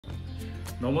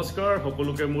নমস্কাৰ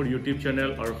সকলোকে মোৰ ইউটিউব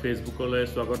চেনেল আৰু ফেসবুকলৈ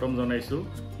স্বাগতম জনাইছো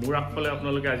মোৰ আগফালে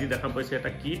আপোনালোকে আজি দেখা পাইছে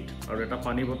এটা কিট আৰু এটা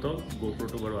পানী বটল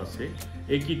গোপ্ৰটো বাৰু আছে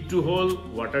এই কিটটো হল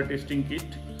ওয়াটাৰ টেষ্টিং কিট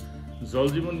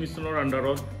জল জীবন মিছনৰ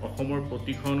আন্ডাৰত অসমৰ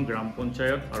প্ৰতিখন গ্ৰাম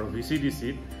পঞ্চায়ত আৰু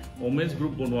ভিচিডিসিত ওমেন্স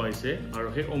গ্ৰুপ বনোৱা হৈছে আৰু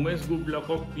সেই ওমেন্স গ্ৰুপ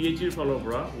বিলাকক পিএইচিৰ ফালৰ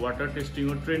পৰা ওয়াটাৰ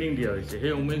টেষ্টিংৰ ট্ৰেইনিং দিয়া হৈছে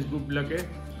সেই ওমেন্স গ্ৰুপ বিলাকে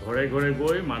ঘৰে ঘৰে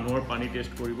গৈ মানুহৰ পানী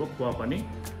টেষ্ট কৰিব খোৱা পানী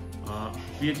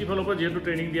পিএইচি ফালৰ পৰা যেটো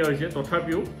ট্ৰেইনিং দিয়া হৈছে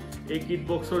তথাপিও এই কিট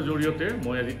বক্সৰ জৰিয়তে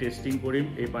মই আজি টেষ্টিং কৰিম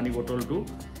এই পানী বটলটো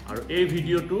আৰু এই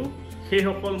ভিডিওটো সেই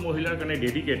সকল মহিলাৰ কাৰণে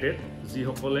ডেডিকেটেড যি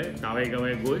সকলে গাঁৱে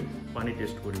গাঁৱে গৈ পানী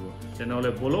টেষ্ট কৰিব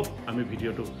তেনেহলে বলক আমি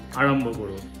ভিডিওটো আৰম্ভ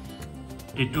কৰো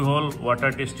এটো হল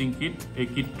ওয়াটাৰ টেষ্টিং কিট এই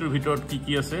কিটটোৰ ভিতৰত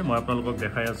কি আছে মই আপোনালোকক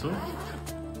দেখাই আছো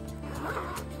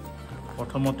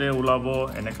প্ৰথমতে ওলাব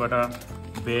এনেকুৱা এটা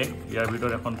বেগ ইয়াৰ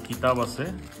ভিতৰত এখন কিতাপ আছে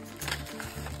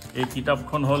এই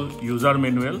কিতাপখন হল ইউজাৰ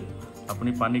মেনুৱেল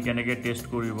আপুনি পানী কেনেকৈ টেষ্ট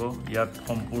কৰিব ইয়াত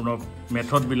সম্পূৰ্ণ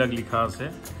মেথড বিলাক লিখা আছে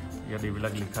ইয়াত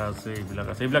এইবিলাক লিখা আছে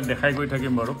এইবিলাক দেখাই গৈ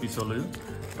থাকিম বাৰু পিছলৈ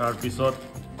তাৰ পিছত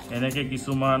এনেকৈ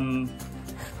কিছুমান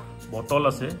বটল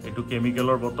আছে এটো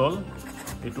কেমিকেলৰ বটল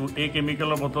এটো এই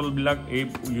কেমিকেলৰ বটল বিলাক এই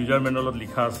ইউজাৰ মেনুৱেলত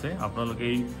লিখা আছে আপোনালোকে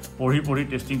এই পঢ়ি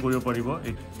টেষ্টিং কৰিব পাৰিব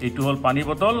এটো হল পানী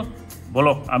বটল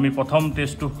বলক আমি প্ৰথম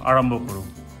টেষ্টটো আৰম্ভ কৰো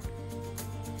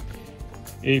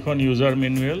এইখন ইউজাৰ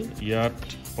মেনুৱেল ইয়াত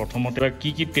প্ৰথমতে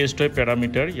কি টেষ্ট হয়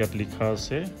প্যাৰামিটাৰ ইয়াত লিখা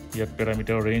আছে ইয়াত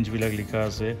প্যাৰামিটাৰ ৰেঞ্জ বিলাক লিখা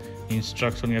আছে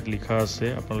ইনস্ট্ৰাকচন ইয়াত লিখা আছে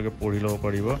আপোনালোকে পঢ়ি লব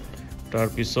পাৰিব তাৰ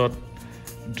পিছত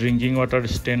ড্ৰিংকিং ওয়াটাৰ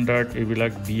ষ্টেণ্ডাৰ্ড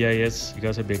এইবিলাক BIS ঠিক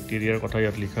আছে বেক্টেৰিয়াৰ কথা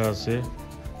ইয়াত লিখা আছে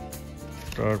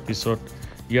তাৰ পিছত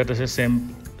ইয়াত আছে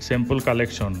স্যাম্পল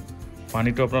কালেকচন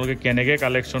পানীটো আপোনালোকে কেনেকৈ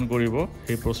কালেকচন কৰিব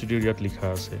সেই প্ৰচিডিউৰ ইয়াত লিখা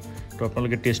আছে তো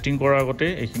আপোনালোকে টেষ্টিং কৰাৰ আগতে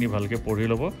এইখিনি ভালকৈ পঢ়ি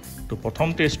ল'ব তো প্ৰথম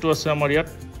টেষ্টটো আছে আমাৰ ইয়াত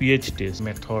pH টেষ্ট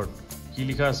মেথড কি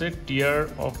লিখা আছে tier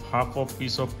of half of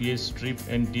piece of pH strip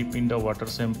and dip in the water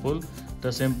sample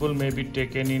the sample may be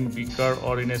taken in beaker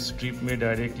or in a strip may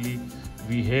directly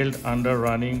be held under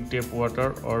running tap water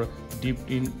or dipped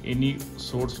in any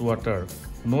source water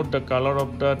note the color of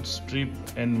the strip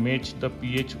and match the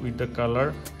pH with the color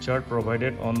chart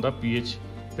provided on the pH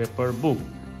paper book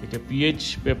এটা pH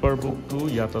paper book to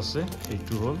ইয়াত আছে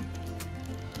এইটো হল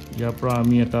ইয়াৰ পৰা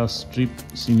আমি এটা strip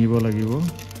চিনিব লাগিব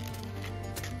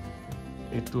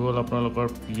এটো হল আপোনালোকৰ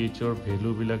pH ৰ ভ্যালু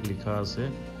বিলাক লিখা আছে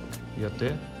ইয়াতে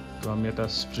তো আমি এটা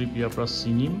স্ট্ৰিপ ইয়াৰ পৰা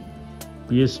চিনিম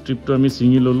pH স্ট্ৰিপটো আমি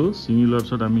চিনি ললো চিনি লোৱাৰ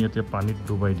পিছত আমি ইয়াতে পানীত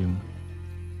ডুবাই দিম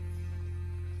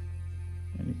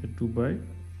এনেকৈ ডুবাই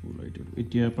ফুলাই দিম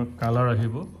এতিয়া পৰা কালাৰ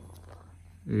আহিব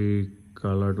এই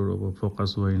কালাৰটোৰ ওপৰত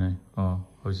ফোকাস হোৱাই নাই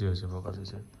হৈছে ফোকাস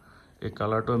হৈছে এই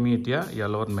কালাৰটো আমি এতিয়া ইয়াৰ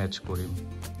লগত মেচ কৰিম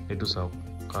এটো চাওক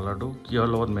কালাৰটো কিহৰ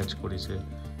লগত মেচ কৰিছে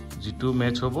যেটো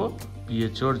মেচ হ'ব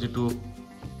pH ৰ যেটো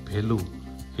ভ্যালু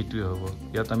হেতুই হ'ব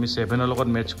ইয়াত আমি 7 ৰ লগত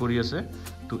মেচ কৰি আছে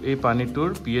তো এই পানীটোৰ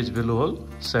pH ভ্যালু হল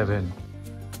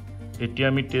 7 এতিয়া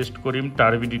আমি টেষ্ট কৰিম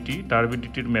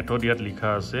টাৰ্বিডিটিৰ মেথড ইয়াত লিখা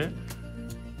আছে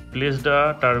place the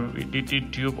turbidity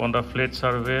tube on the flat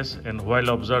surface and while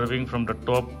observing from the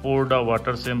top pour the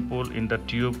water sample in the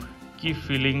tube keep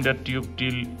filling the tube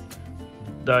till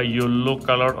the yellow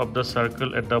color of the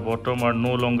circle at the bottom are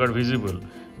no longer visible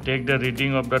take the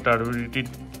reading of the turbidity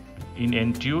in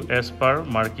NTU as per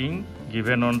marking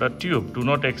given on the tube do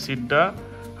not exceed the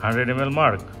 100 ml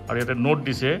mark or yet note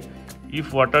this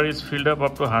if water is filled up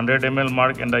to 100 ml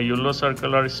mark and the yellow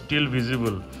circle are still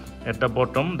visible at the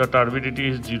bottom the turbidity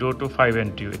is 0 to 5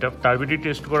 NTU এটা turbidity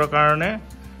test কৰাৰ কাৰণে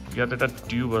ইয়াত এটা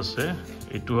tube আছে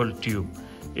এটো হল tube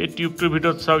এই টিউবটোৰ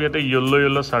ভিতৰত চাওক ইয়াতে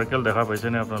yellow সাৰ্কেল দেখা পাইছে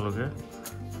নে আপোনালোকে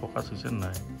ফোকাস হৈছে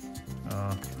নাই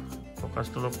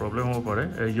ফোকাসটো অলপ প্ৰবলেম হ'ব পাৰে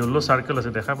এই yellow সাৰ্কেল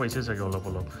আছে দেখা পাইছে চাগে অলপ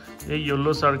এই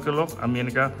yellow সাৰ্কেলক আমি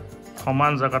এনেকা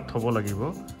সমান জায়গাত থব লাগিব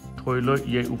থৈ লৈ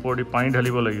এই ওপৰদি পানী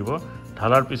ঢালিব লাগিব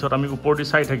ঢালাৰ পিছত আমি ওপৰদি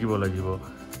চাই থাকিব লাগিব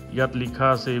ইয়াত লিখা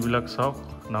আছে এইবিলাক চাওক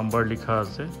নাম্বাৰ লিখা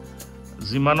আছে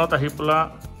জিমানত আহিপলা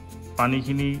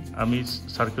পানীখিনি আমি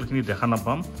সাৰ্কেলখিনি দেখা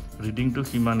নাপাম ৰিডিংটো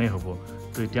কিমানে হ'ব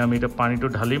তো এতিয়া আমি এটা পানীটো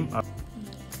ঢালিম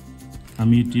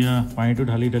আমি এতিয়া পানীটো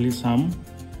ঢালি চাম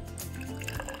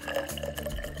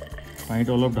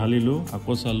পানীটো অলপ ঢালিলো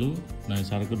আকৌ চালো নাই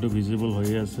সাৰ্কেলটো ভিজিবল হৈ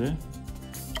আছে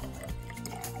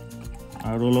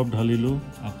আৰু অলপ ঢালিলো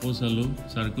আকৌ চালো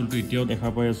সাৰ্কেলটো এতিয়াও দেখা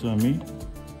পাই আছো আমি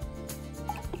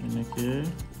এনেকৈ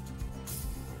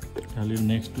ঢালিলো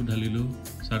নেক্সট টু ঢালিলো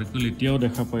সাৰ্কেল এতিয়াও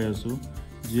দেখা পাই আছো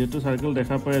যেহেতু সাৰ্কেল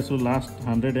দেখা পাই আছো লাষ্ট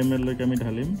 100 ml লৈকে আমি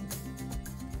ঢালিম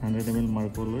 100 ml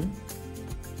মাৰ্কলৈ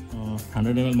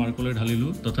 100 ml মাৰ্কলৈ ঢালিলো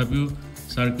তথাপিও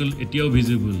সাৰ্কেল এতিয়াও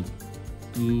ভিজিবল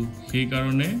তো সেই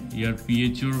কাৰণে ইয়াৰ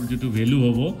pH ৰ যেটো ভ্যালু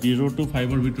হ'ব 0 to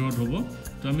 5 ৰ ভিতৰত হ'ব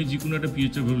তো আমি যিকোনো এটা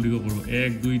pH ৰ ভ্যালু দিব পাৰো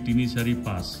 1 2 3 4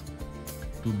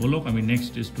 5 তো বলক আমি নেক্সট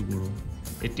টেষ্টটো কৰো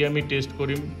এতিয়া আমি টেষ্ট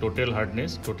কৰিম টোটেল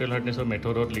হাৰ্ডনেছৰ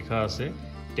মেথডত লিখা আছে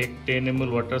take 10 ml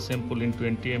water sample in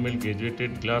 20 ml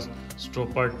graduated glass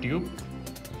stopper tube.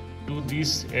 To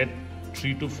this add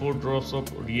 3 to 4 drops of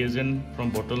reagent from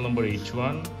bottle number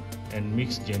H1 and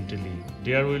mix gently.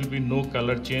 There will be no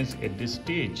color change at this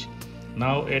stage.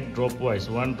 Now add dropwise,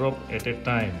 1 drop at a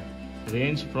time.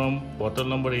 Range from bottle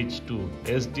number H2.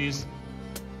 As this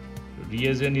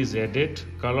reagent is added,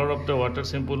 color of the water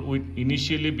sample will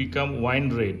initially become wine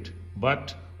red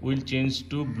but will change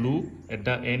to blue at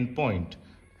the end point.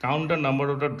 Count the number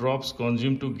of the drops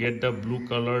consumed to get the blue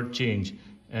color change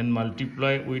and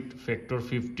multiply with factor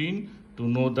 15 to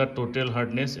know the total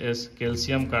hardness as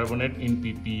calcium carbonate in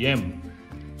ppm.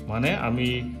 মানে আমি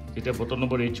যেতিয়া bottle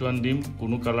number H1 দিম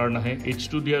কোনো colour নাহে,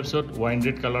 H2 দিয়াৰ পিছত wine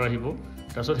red colour আহিব,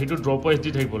 তাৰপিছত সেইটো ড্ৰপ ৱাইজ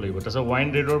দি থাকিব লাগিব, তাৰপিছত ওয়াইন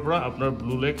ৰেডৰ পৰা আপোনাৰ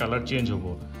ব্লুলৈ কালাৰ চেঞ্জ হ'ব।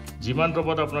 যিমান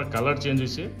ড্ৰপত আপোনাৰ কালাৰ চেঞ্জ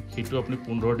হৈছে সেইটো আপুনি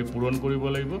 15 দি পূৰণ কৰিব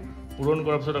লাগিব। পূৰণ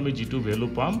কৰাৰ পিছত আমি যিটো ভ্যালু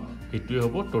পাম সেইটোৱে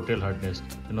হ'ব টোটেল হাৰ্ডনেছ।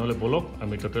 তেনেহ'লে বলক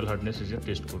আমি টোটেল হাৰ্ডনেছ এতিয়া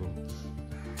টেষ্ট কৰোঁ।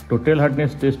 টোটেল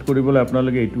হাৰ্ডনেছ টেষ্ট কৰিবলৈ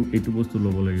আপোনালোকে এইটো বস্তু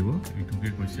ল'ব লাগিব। এইটোকে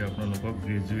কৈছে আপোনালোকক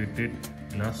গ্ৰেজুৱেটেড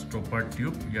গ্লাছ ষ্টপাৰ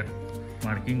টিউব, ইয়াত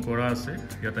মাৰ্কিং কৰা আছে।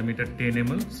 ইয়াত আমি এটা 10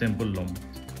 ml চেম্পল ল'ম।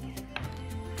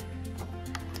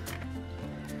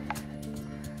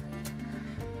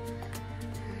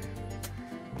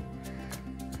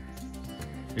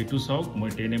 এইটো চাওক, মই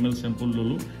 10 ml চেম্পল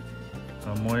ল'লোঁ।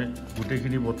 মই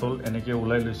গোটেইখিনি বটল এনেকৈ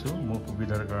ওলাই লৈছোঁ মোৰ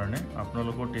সুবিধাৰ কাৰণে।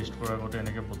 আপোনালোকৰ টেষ্ট কৰাৰ আগতে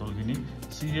এনেকৈ বটলখিনি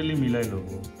চিৰিয়েলি মিলাই ল'ব।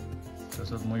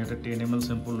 তাৰপিছত মই ইয়াতে 10 ml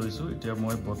চেম্পল লৈছোঁ। এতিয়া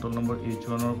মই বটল নম্বৰ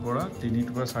H1ৰ পৰা 3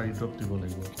 পৰা 4 ড্ৰপ দিব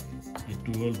লাগিব।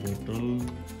 এইটো হ'ল বটল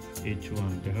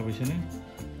H1, দেখা পাইছেনে?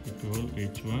 এইটো হ'ল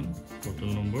H1 বটল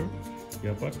নম্বৰ।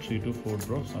 ইয়াৰ পৰা 3 to 4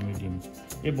 ড্ৰপছ আমি দিম।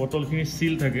 এই বটলখিনি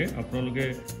চিল থাকে, আপোনালোকে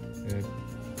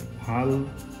ভাল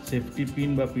সেফটি পিন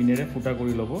বা পিনেৰে ফুটা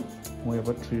কৰি ল'ব। মই ইয়াৰ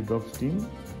পৰা 3 ড্ৰপছ দিম।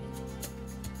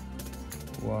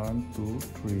 1 2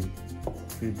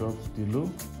 3 ড্ৰপছ দিলোঁ।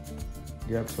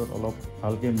 দিয়াৰ পিছত অলপ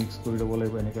ভালকৈ মিক্স কৰি ল'ব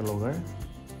লাগিব, এনেকৈ লগাই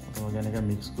আপোনালোকে এনেকৈ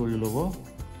মিক্স কৰি ল'ব।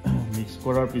 মিক্স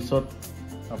কৰাৰ পিছত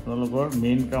আপোনালোকৰ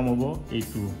মেইন কাম হ'ব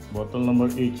এইটো বটল নম্বৰ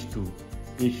H2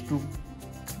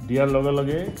 দিয়াৰ লগে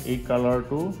লগে এই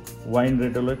কালাৰটো ওয়াইন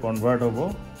ৰেডলৈ কনভাৰ্ট হ'ব।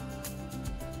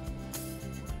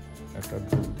 এটা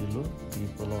ড্ৰপ দিলোঁ, দি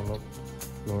পেলাই অলপ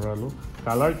লৰালোঁ।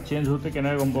 কালাৰ চেঞ্জ হওঁতে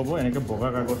কেনেকৈ গম পাব? এনেকৈ বগা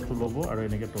কাগজটো ল'ব আৰু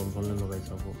এনেকৈ তলফালে লগাই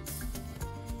চাব,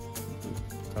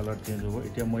 কালাৰ চেঞ্জ হ'ব।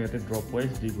 এতিয়া মই ইয়াতে ড্ৰপ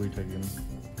ৱাইজ দি গৈ থাকিম।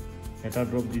 এটা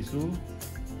ড্ৰপ দিছোঁ,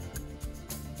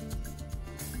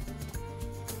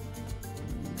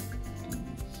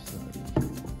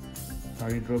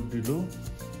 4 ড্ৰপ দিলোঁ।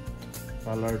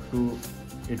 কালাৰটো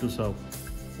এইটো চাওক,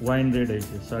 ওয়াইন ৰেড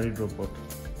আহিছে 4 ড্ৰপত।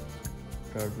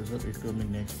 তাৰপিছত এইটো আমি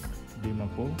নেক্সট দিম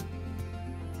আকৌ,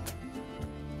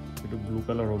 এইটো ব্লু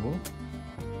কালাৰ হ'ব।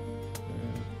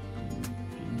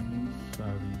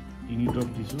 3 ড্ৰপ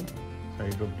দিছোঁ,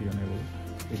 4 ড্ৰপ দিয়া নাই বাৰু।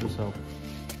 এইটো চাওক,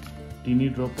 3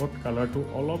 ড্ৰপত কালাৰটো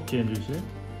অলপ চেঞ্জ হৈছে।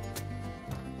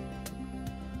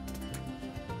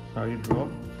 4 ড্ৰপ,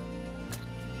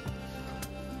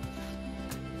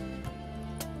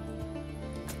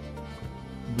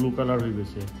 ব্লু কালাৰ হৈ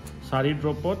গৈছে। 4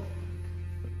 ড্ৰপত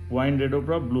ওয়াইন ৰেডৰ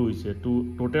পৰা ব্লু হৈছে।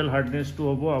 টোটেল হাৰ্ডনেছটো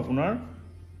হ'ব আপোনাৰ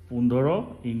 15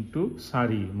 ×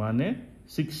 4 মানে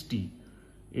 60।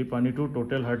 এই পানীটোৰ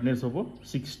টোটেল হাৰ্ডনেছ হ'ব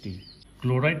 60।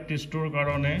 ক্ল'ৰাইড টেষ্টৰ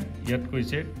কাৰণে ইয়াত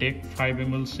কৈছে tech 5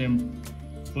 ml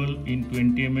sample in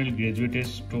 20 ml graduated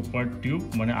stopper tube,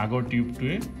 মানে আগৰ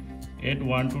টিউবটোৱে। Add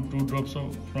 1 to 2 drops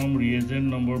from reagent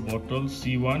number bottle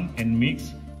C1 and mix.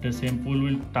 The sample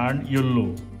will turn yellow.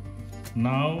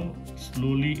 Now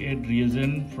slowly add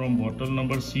reagent from bottle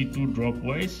number C2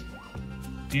 dropwise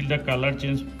till the color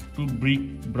change to brick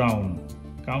brown.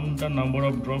 Count the number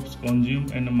of drops consumed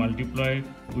and multiply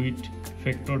with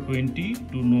factor 20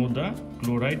 to know the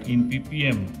chloride in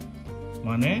ppm.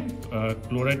 মানে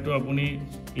ক্লোৰাইডটো আপুনি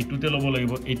এইটোতে ল'ব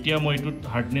লাগিব। এতিয়া মই এইটোত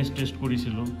হাৰ্ডনেছ test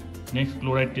কৰিছিলোঁ, next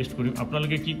chloride test কৰিম।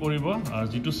 আপোনালোকে কি কৰিব,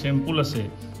 যিটো চেম্পল আছে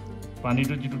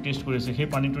পানীটো যিটো টেষ্ট কৰিছে সেই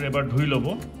পানীটোৰ এবাৰ ধুই ল'ব।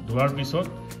 ধোৱাৰ পিছত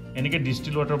এনেকৈ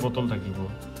ডিষ্টিল ৱাটাৰ বটল থাকিব,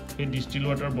 সেই ডিষ্টিল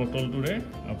ৱাটাৰ বটলটোৰে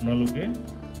আপোনালোকে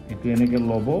এইটো এনেকৈ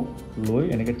ল'ব, লৈ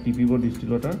এনেকৈ টিপিব ডিষ্টিল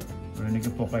ৱাটাৰ আৰু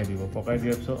এনেকৈ পকাই দিব। পকাই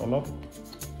দিয়াৰ পিছত অলপ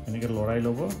এনেকৈ লৰাই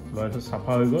ল'ব, লৰাই পিছত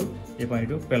চাফা হৈ গ'ল, এই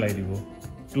পানীটো পেলাই দিব।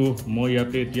 তো মই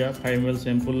ইয়াতে এতিয়া 5 ml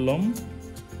চেম্পল ল'ম।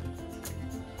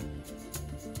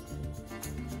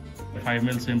 5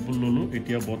 ml চেম্পল ল'লোঁ।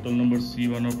 এতিয়া বটল নম্বৰ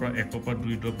C1ৰ পৰা 1 পৰা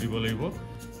 2 ড্ৰপ দিব লাগিব।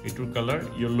 এইটোৰ কালাৰ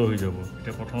য়েল্লো হৈ যাব।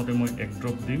 এতিয়া প্ৰথমতে মই 1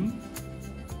 ড্ৰপ দিম,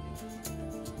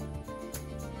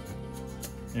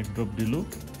 1 ড্ৰপ দিলোঁ।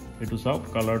 এইটো চাওক,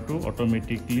 কালাৰটো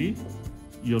অট'মেটিকলি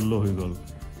য়েল্লো হৈ গ'ল।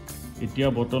 এতিয়া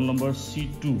বটল নম্বৰ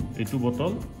C2, এইটো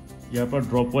বটল ইয়াৰ পৰা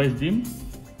ড্ৰপ ৱাইজ দিম।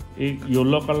 এই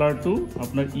য়েলো কালাৰটো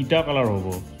আপোনাৰ ইটা কালাৰ হ'ব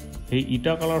এই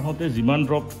ইটা কালাৰ হতে যিমান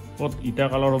ড্ৰপত ইটা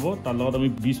কালাৰ হ'ব তাৰ লগত আমি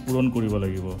 20 পূৰণ কৰিব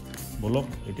লাগিব বলক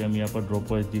এতিয়া আমি ইয়াৰ পৰা ড্ৰপ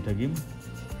ওয়াইজ দি থাকিম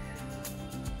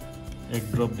এক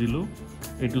ড্ৰপ দিলো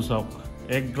এইটো চাওক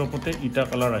এক ড্ৰপতে ইটা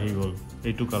কালাৰ আহি গ'ল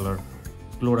এইটো কালাৰ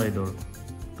ক্লোৰাইডৰ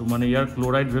তো মানে ইয়াৰ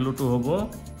ক্লোৰাইড ভ্যালুটো হ'ব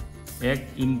 1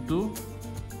 *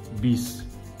 20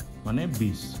 মানে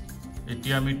 20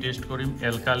 এতিয়া আমি টেস্ট কৰিম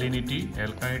এলকালিনিটি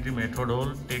method hall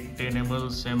tech 10 ml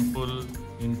sample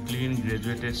in clean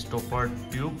graduated stopper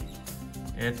tube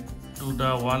add to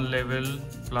the 1 level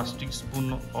plastic spoon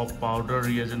of powder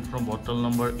reagent from bottle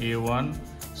number A1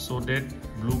 so that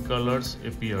blue colors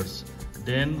appears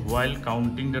then while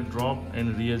counting the drop and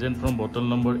reagent from bottle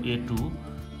number A2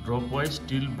 drop wise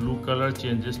till blue color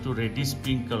changes to reddish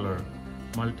pink color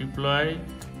multiply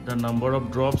the number of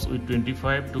drops with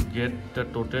 25 to get the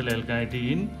total alkalinity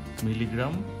in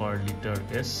milligram per liter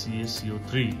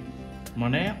SCaCO3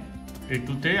 মানে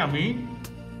এটুতে আমি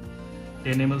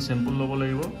 10 ml sample লব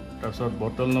লাগিব তাৰপিছত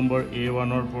bottle number A1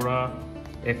 ৰ পৰা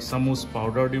 1 চামুচ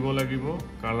powder দিব লাগিব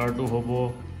কালাৰটো হ'ব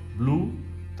ব্লু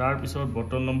তাৰপিছত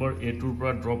বটল নম্বৰ A2 ৰ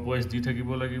পৰা ড্ৰপ ওয়াইজ দি থাকিব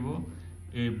লাগিব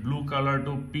এই ব্লু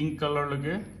কালাৰটো পিংক কালাৰ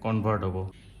লৈকে কনভাৰ্ট হ'ব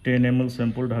 10 ml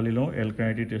sample ঢালি লওঁ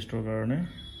এলকালিনিটি টেষ্টৰ কাৰণে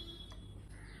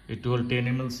এটো হল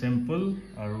 10 ml sample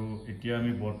আৰু এতিয়া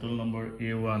আমি বটল নম্বৰ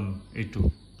A1 এটো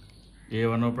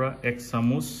A1 ৰ পৰা 1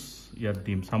 চামুচ ইয়াত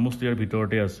দিম চামুচ ইয়াৰ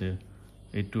ভিতৰতে আছে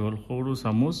এটো হল সৰু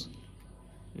চামুচ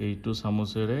এইটো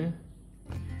চামুচেৰে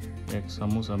 1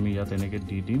 চামুচ আমি ইয়াত এনেকে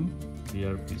দি দিম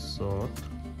ইয়াৰ পিছত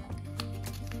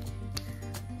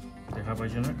দেখা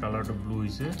পাইছে না কালাৰটো ব্লু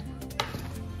হৈছে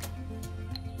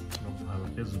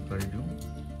ভালকে জুকাই দিও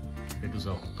এটো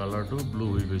চাওক কালাৰটো ব্লু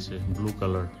হৈ গৈছে ব্লু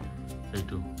কালাৰ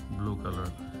এইটো ব্লু কালাৰ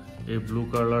এই ব্লু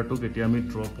কালাৰটো কেতিয়া আমি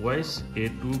ড্ৰপ ওয়াইজ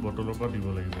A2 বটলৰ পৰা দিব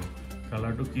লাগিব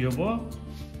কালাৰটো কি হ'ব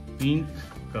পিংক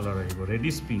কালাৰ আহিব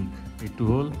ৰেডিশ পিংক এইটো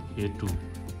হল A2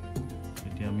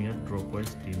 এতিয়া আমি ইয়াত ড্ৰপ ওয়াইজ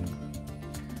দিম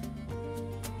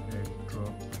এক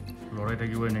ড্ৰপ লৰাই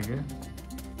থাকিব এনেকে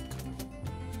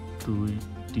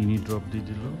 2-3 ড্ৰপ দি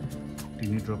দিলো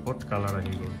 3 ড্ৰপত কালাৰ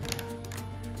আহি গ'ল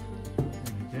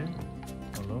এনেকে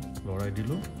অলপ লৰাই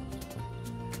দিলো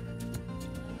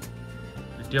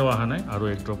এতিয়াও আহা নাই আৰু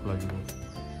এক ড্ৰপ লাগিব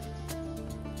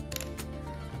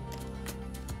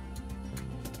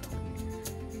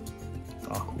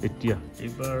এতিয়া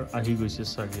এবাৰ আহি গৈছে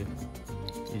সাগে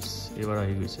এবাৰ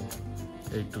আহি গৈছে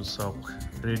এইটো চাওক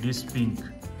ৰেডিশ পিংক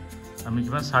আমি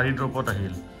কিমান 4 ড্ৰপত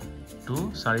আহিল তো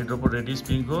 4 ড্ৰপত ৰেডিশ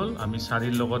পিংক হল আমি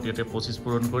 4 লগত ইয়াতে 25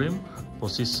 পূৰণ কৰিম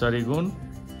 25 4 গুণ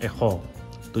 100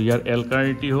 তো ইয়াৰ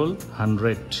এলকালিনিটি হল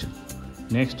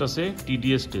 100 নেক্সট আছে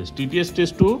টিডিএস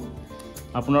টেষ্টটো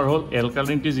আপোনাৰ হল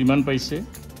এলকালিনিটি যিমান পাইছে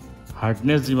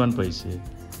হাৰ্ডনেস যিমান পাইছে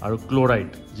আৰু ক্লোৰাইড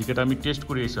যিকেটা আমি টেষ্ট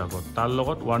কৰি আইছো আগত তাৰ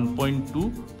লগত 1.2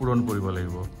 পূৰণ কৰিব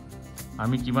লাগিব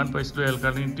আমি কিমান পাইছিলো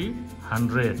এলকালিনিটি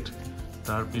 100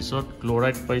 তাৰ পিছত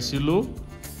ক্লোৰাইড পাইছিলো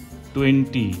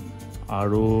 20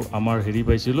 আৰু আমাৰ হেৰি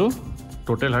পাইছিলো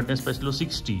টোটাল হাৰ্ডনেস পাইছিলো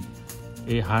 60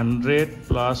 এই 100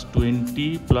 প্লাস 20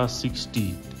 প্লাস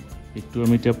 60 এটো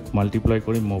আমি তে মাল্টিপ্লাই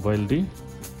কৰি মোবাইল দি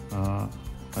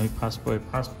আমি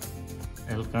ফাৰ্স্ট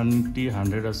এলকালিনিটি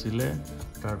 100 আছিল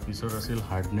তাৰ পিছত আছিল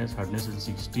হাৰ্ডনেস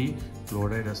 60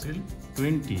 ক্লোৰাইড আছিল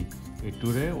 20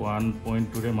 এটোৰে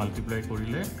 1.2 ৰে মাল্টিপ্লাই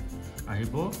কৰিলে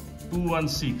আহিব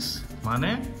 216 মানে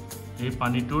এই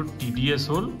পানীটোৰ টিডিএস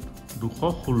হল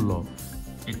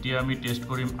 216 এতিয়া আমি টেষ্ট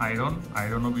কৰিম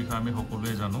আইৰণৰ বিষয়ে আমি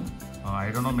সকলোৱে জানো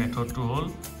আইৰণৰ মেথডটো হল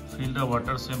fill the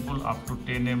water sample up to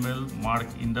 10 ml mark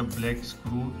in the black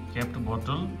screw capped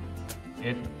bottle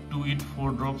add to it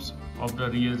 4 drops of the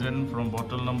reagent from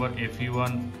bottle number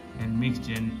FE1 and mix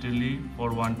gently for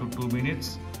 1 to 2 minutes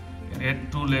add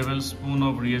 2 level spoon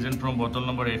of reagent from bottle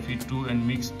number FE2 and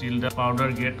mix till the powder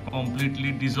get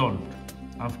completely dissolved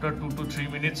after 2 to 3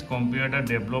 minutes compare the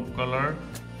developed color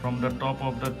from the top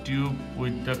of the tube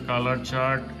with the color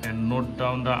chart and note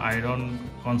down the iron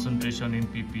concentration in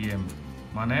ppm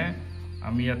মানে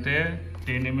আমি ইয়াতে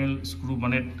 10 ml screw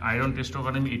মানে iron টেষ্টৰ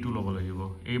কাৰণে আমি এইটো লব লাগিব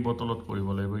এই বটলত কৰিব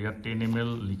লাগিব ইয়াত 10 ml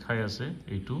লিখাই আছে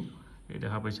এইটো এই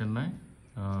দেখা পাইছেন নাই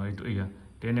এইটো ইয়া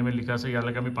 10 ml লিখা আছে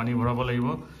ইয়ালৈকে আমি পানী ভৰাব লাগিব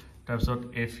তাৰপিছত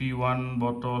FE1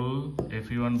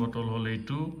 বটল হল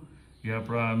এইটো ইয়াৰ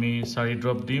পৰা আমি 4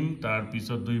 ড্ৰপ দিম তাৰ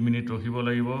পিছত 2 মিনিট ৰখিব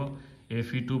লাগিব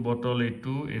FE2 বটল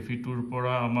এইটো FE2 ৰ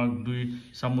পৰা আমাক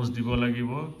 2 চামুচ দিব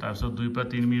লাগিব তাৰপিছত 2 পৰা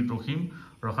 3 মিনিট ৰখিম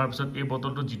ৰখাৰ পিছত এই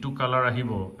বটলটো যিটো কালাৰ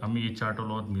আহিব আমি এই চাৰ্টৰ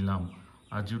লগত মিলাম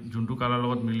আৰু যোনটো কালাৰ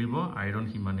লগত মিলিব আইৰন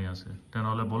হিমানে আছে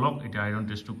তেনেহলে বলক এটা আইৰন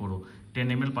টেষ্টটো কৰো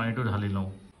 10 ml পানীটো ঢালি লওঁ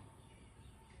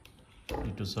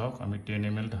এটো চাওক আমি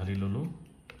 10 ml ঢালি ললো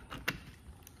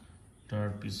তাৰ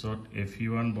পিছত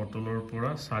FE1 বটলৰ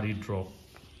পৰা 4 ড্ৰপ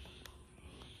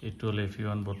এইটো হ'ল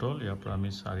FE1 বটল ইয়াৰ পৰা আমি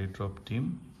 4 ড্ৰপ দিম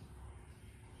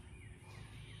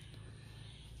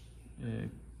 1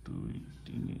 2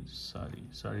 3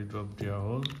 4 ড্ৰপ দিয়া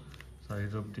হ'ল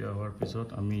 4 ড্ৰপ দিয়া হোৱাৰ পিছত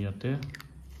আমি ইয়াতে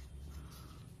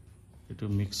এইটো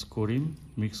মিক্স কৰিম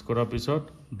মিক্স কৰাৰ পিছত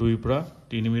 2 পৰা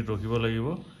 3 মিনিট ৰখিব লাগিব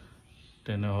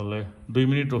তেনেহলে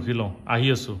 2 মিনিট ৰখি লওঁ আহি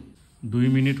আছো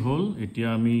 2 মিনিট হ'ল এতিয়া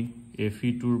আমি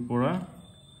FE2 ৰ পৰা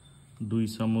 2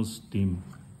 চামুচ দিম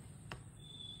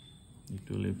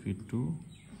এইটো হ'ল FE2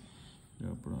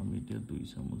 ইয়াৰ পৰা আমি এতিয়া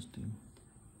 2 চামুচ দিম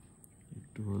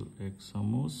এইটো হ'ল 1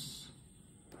 চামুচ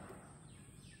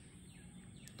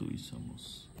 2 চামুচ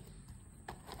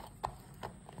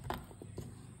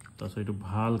তাছত এইটো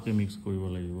ভালকে মিক্স কৰিব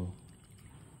লাগিব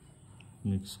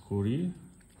মিক্স কৰি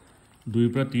 2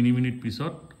 পৰা 3 মিনিট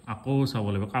পিছত আকৌ চাব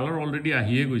লাগিব কালাৰ অলৰেডি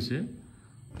আহিয়ে গৈছে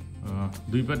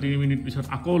 2 পৰা 3 মিনিট পিছত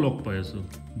আকৌ লগ পাই আছো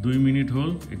 2 মিনিট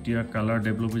হ'ল এতিয়া কালাৰ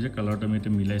ডেভেলপ হৈছে কালাৰটো আমি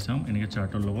এতিয়া মিলাই চাম এনেকে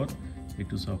চাৰ্টৰ লগত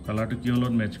এইটো চাও কালাৰটো কি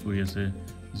হলত মেচ কৰি আছে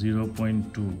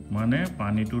 0.2 মানে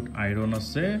পানীটোত আইৰন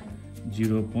আছে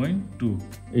 0.2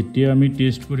 এতিয়া আমি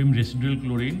টেষ্ট কৰিম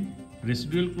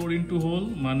ৰেছিডুৱেল ক্লোৰিনটো হ'ল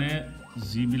মানে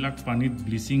যিবিলাক পানীত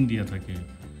ব্লিচিং দিয়া থাকে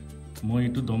মই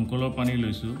এইটো দমকলৰ পানী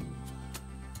লৈছো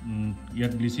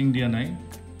ইয়াত ব্লিচিং দিয়া নাই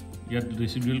ইয়াত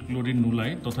ৰেছিডুৱেল ক্লোৰিন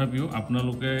নুলাই তথাপিও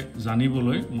আপোনালোকে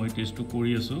জানিবলৈ মই টেষ্টটো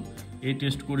কৰি আছো এই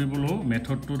টেষ্ট কৰিবলৈ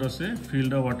মেথডটোত আছে feel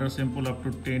da water sample up to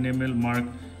 10 ml mark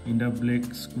in the black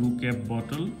screw Cape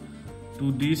bottle to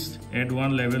this add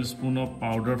 1 level spoon of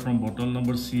powder from bottle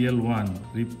number CL1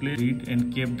 replace it and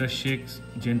keep the shakes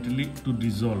gently to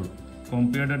dissolve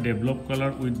compare the developed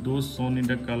color with those shown in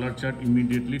the color chart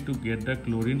immediately to get the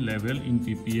chlorine level in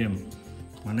ppm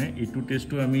মানে এটো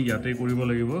টেষ্টটো আমি ইয়াতে কৰিব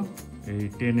লাগিব এই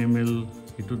 10 ml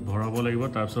এটোত ভৰাব লাগিব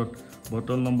তাৰপিছত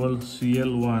বটল নম্বৰ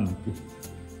CL1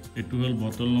 এটো হ'ল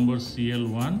বটল নম্বৰ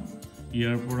CL1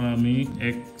 ইয়াৰ পৰা আমি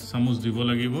 1 চামুচ দিব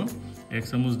লাগিব 1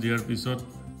 চামুচ দিয়াৰ পিছত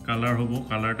কালাৰ হ'ব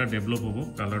কালাৰটা ডেভেলপ হ'ব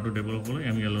কালাৰটো ডেভেলপ হ'লে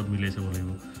আমি অলপ মিলাই চাব লাগিব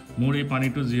মোৰ এই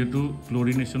পানীটো যেহেতু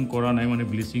ক্লোৰিনেশন কৰা নাই মানে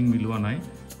ব্লিচিং মিলোৱা নাই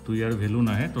তো ইয়াৰ ভ্যালু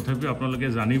নাহে তথাপি আপোনালোকে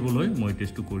জানিবলৈ মই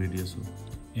টেষ্টটো কৰি দি আছো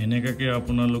এনেকাকে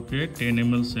আপোনালোকে 10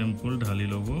 ml স্যাম্পল ঢালি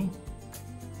ল'ব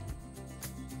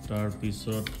তাৰ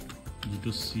পিছত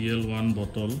যেটো CL1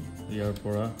 বটল ইয়াৰ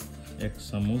পৰা 1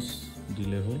 চামুচ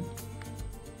দিলে হ'ল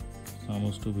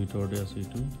চামুচটো ভিতৰতে আছে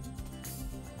এইটো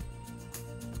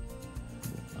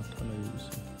আঠা লাগি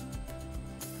গৈছে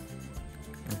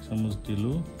 1 চামুচ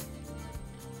দিলো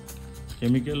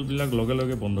কেমিক্যাল বিলাক লগে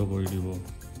লগে বন্ধ কৰি দিব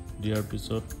দিয়াৰ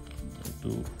পিছত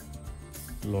এইটো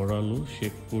লৰালো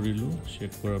শেক কৰিলো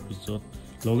শেক কৰাৰ পিছত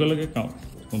লগে লগে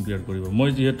কম্পেয়াৰ কৰিব মই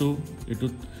যেহেতু এটো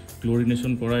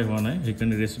ক্লোৰিনেশন কৰাই হোৱা নাই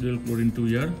সেইকাৰণে ৰেছিডুৱেল ক্লোৰিনটো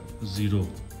ইয়াৰ 0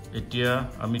 এতিয়া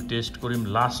আমি টেষ্ট কৰিম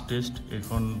লাষ্ট টেষ্ট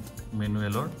এখন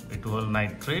মেনুৱেলৰ এটো হ'ল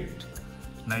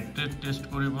নাইট্ৰেট টেষ্ট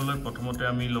কৰিবলৈ প্ৰথমতে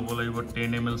আমি ল'ব লাগিব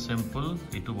 10 ml স্যাম্পল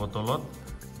এটো বটলত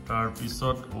তাৰ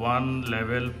পিছত 1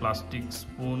 level plastic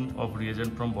spoon of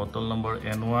reagent from bottle number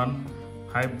N1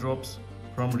 5 drops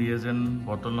from reagent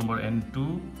bottle number N2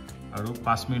 আৰু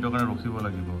 5 মিনিটৰ কাৰণে ৰখিব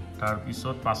লাগিব তাৰ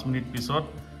পিছত 5 মিনিট পিছত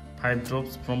 5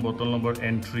 drops from bottle number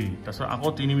N3 তাৰপিছত আকৌ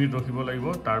 3 মিনিট ৰখিব লাগিব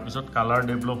তাৰ পিছত কালাৰ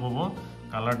ডেভেলপ হ'ব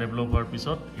কালাৰ ডেভেলপ হোৱাৰ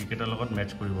পিছত এইকেইটাৰ লগত মেচ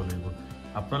কৰিব লাগিব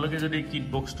আপোনালোকে যদি কিট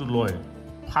বক্সটো লয়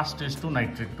ফাৰ্স্ট টেষ্টটো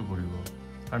নাইট্ৰেটটো কৰিব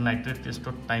আৰু নাইট্ৰেট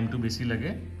টেষ্টত টাইমটো বেছি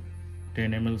লাগে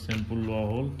 10 ml স্যাম্পল লোৱা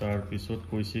হ'ল তাৰ পিছত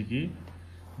কৈছে কি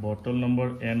বটল নম্বৰ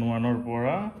N1 ৰ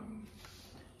পৰা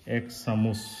 1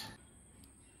 চামুচ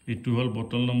এটো হ'ল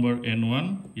বটল নম্বৰ N1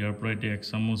 ইয়াৰ পৰা এটা 1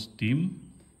 চামুচ দিম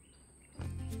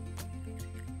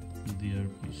দিয়াৰ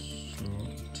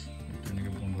পিছত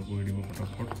এনেকৈ বন্ধ কৰি দিব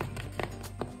ফটাফট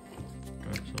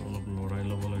তাৰপিছত অলপ লৰাই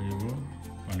ল'ব লাগিব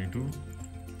পানীটো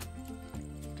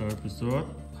তাৰপিছত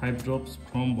 5 drops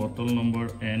from bottle number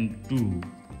N2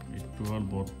 এটো হ'ল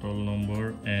বটল নম্বৰ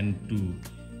N2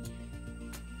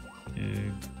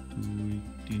 1 2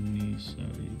 3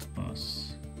 4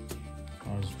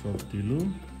 5 ড্ৰপ দিলো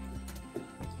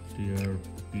দিয়াৰ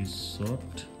পিছত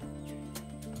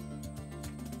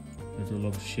এটো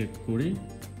অলপ শেক কৰি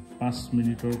 5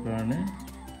 মিনিটৰ কাৰণে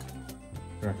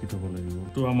ৰাখি থব লাগিব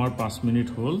তো আমাৰ 5 মিনিট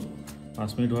হ'ল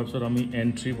 5 মিনিট হোৱাৰ পিছত আমি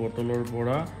N3 বটলৰ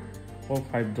পৰা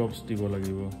 5 ড্ৰপস দিব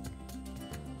লাগিব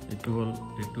এটো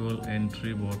হ'ল N3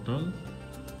 বটল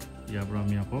ইয়াৰ পৰা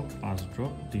আমি আকৌ 5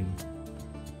 ড্ৰপ দিম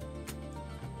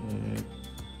 1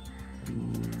 2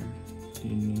 3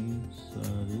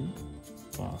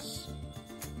 4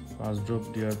 5 ড্ৰপ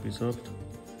দিয়াৰ পিছত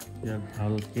ইয়াক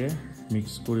ভালকে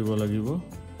মিক্স কৰিব লাগিব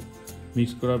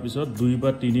মিক্স কৰাৰ পিছত 2 বা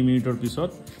 3 মিনিটৰ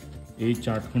পিছত এই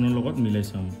চাৰ্টখনৰ লগত মিলাই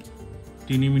চাম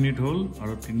 3 মিনিট হ'ল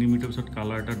আৰু 3 মিনিটৰ পিছত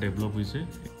কালাৰটা ডেভেলপ হৈছে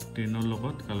 10 ৰ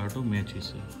লগত কালাৰটো মেচ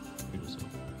হৈছে ঠিক আছে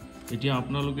এতিয়া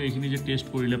আপোনালোকে এইখিনি যে টেষ্ট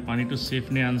কৰিলে পানীটো সেফ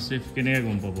নে আনসেফ কেনেকৈ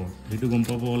গম পাব সেইটো গম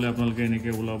পাব হলে আপোনালোকে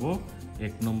এনেকৈ ওলাব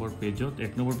 1 নম্বৰ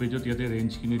পেজত ইয়াতে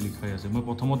ৰেঞ্জখিনি লিখাই আছে মই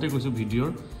প্ৰথমতে কৈছো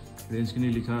ভিডিঅ'ৰ ৰেঞ্জখিনি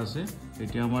লিখা আছে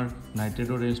এতিয়া আমাৰ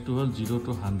নাইট্ৰেটৰ ৰেঞ্জটো হ'ল 0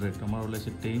 to 100 আমাৰ ওলাইছে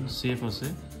 10 সেফ আছে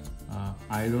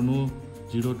আইৰণো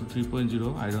 0 to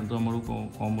 3.0 আইৰণটো আমাৰো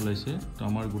কম ওলাইছে তো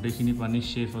আমাৰ গোটেইখিনি পানী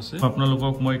সেফ আছে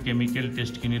আপোনালোকক মই কেমিকেল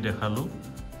টেষ্টখিনি দেখালো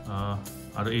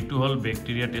আৰু এইটো হ'ল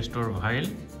বেক্টেৰিয়া টেষ্টৰ ভাইল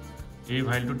এই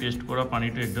ভাইলটো টেষ্ট কৰা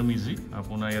পানীটো একদম ইজি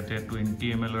আপোনাৰ ইয়াতে 20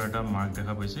 ml ৰ এটা মাৰ্ক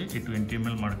দেখা পাইছে এই 20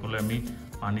 ml মাৰ্কলৈ আমি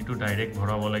পানীটো ডাইৰেক্ট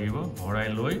ভৰাব লাগিব ভৰাই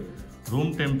লৈ ৰুম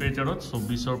টেম্পাৰেচাৰত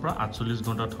 24 ৰ পৰা 48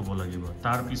 ঘণ্টা থব লাগিব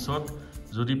তাৰ পিছত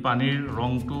যদি পানীৰ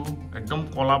ৰংটো একদম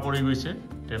কলা পৰি গৈছে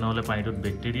তেনেহলে পানীটোত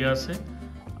বেক্টেৰিয়া আছে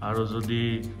আৰু যদি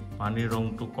পানীৰ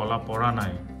ৰংটো কলা পৰা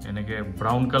নাই এনেকে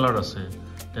ব্ৰাউন কালাৰ আছে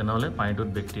তেনেহলে পানীটোত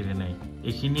বেক্টেৰিয়া নাই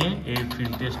এইখিনিয়ে এই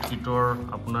ফিল্ড টেষ্ট কিটৰ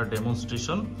আপোনাৰ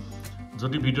ডেমনষ্ট্ৰেচন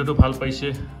যদি ভিডিওটো ভাল পাইছে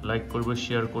লাইক কৰিব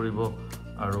শেয়াৰ কৰিব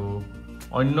আৰু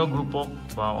অন্য গ্ৰুপক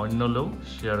বা অন্যলেও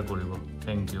শেয়াৰ কৰিব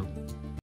থ্যাংক ইউ